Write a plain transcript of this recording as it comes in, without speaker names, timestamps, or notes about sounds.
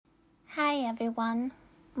Hi everyone,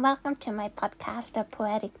 welcome to my podcast, The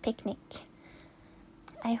Poetic Picnic.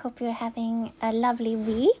 I hope you're having a lovely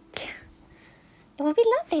week. It would be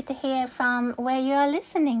lovely to hear from where you are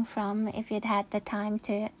listening from if you'd had the time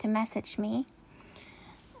to message me.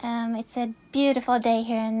 It's a beautiful day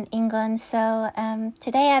here in England, so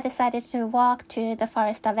today I decided to walk to the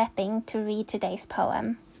Forest of Epping to read today's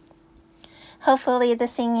poem. Hopefully the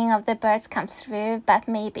singing of the birds comes through, but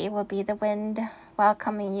maybe it will be the wind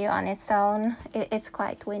welcoming you on its own. It's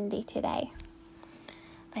quite windy today.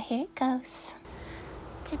 But here it goes.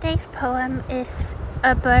 Today's poem is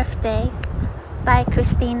A Birthday by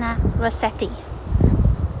Christina Rossetti.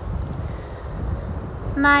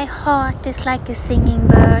 My heart is like a singing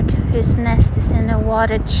bird whose nest is in a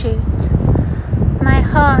watered shoot. My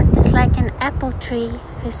heart is like an apple tree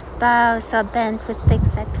whose boughs are bent with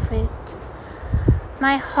thick-set fruit.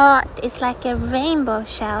 My heart is like a rainbow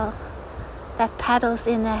shell that paddles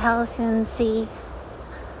in a halcyon sea.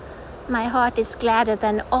 My heart is gladder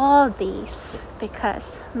than all these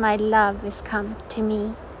because my love is come to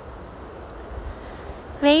me.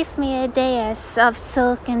 Raise me a dais of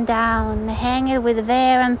silken down, hang it with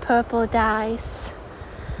vair and purple dyes.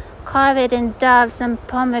 Carve it in doves and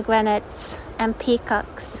pomegranates and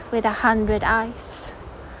peacocks with 100 eyes.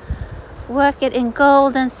 Work it in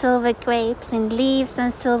gold and silver grapes, in leaves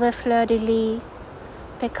and silver fleur-de-lis,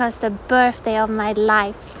 because the birthday of my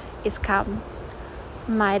life is come.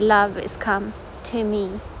 My love is come to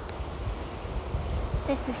me.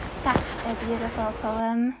 This is such a beautiful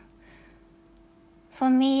poem. For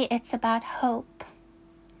me, it's about hope.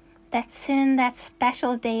 That soon that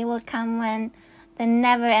special day will come when the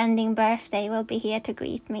never-ending birthday will be here to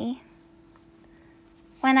greet me.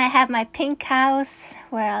 When I have my pink house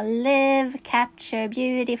where I'll live, capture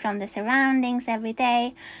beauty from the surroundings every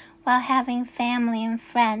day, while having family and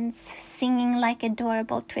friends singing like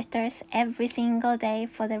adorable twitters every single day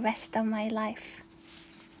for the rest of my life.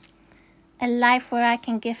 A life where I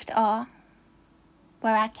can gift awe,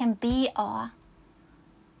 where I can be awe,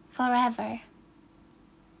 forever.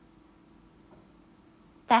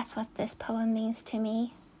 That's what this poem means to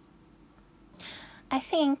me. I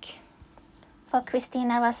think for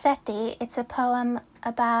Christina Rossetti, it's a poem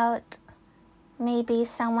about maybe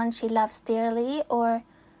someone she loves dearly, or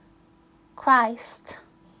Christ,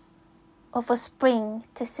 or for spring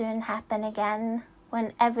to soon happen again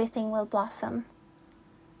when everything will blossom.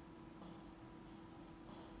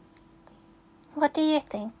 What do you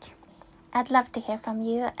think? I'd love to hear from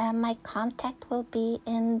you, and my contact will be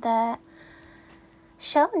in the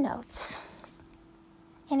show notes.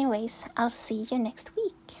 Anyways, I'll see you next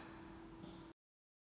week.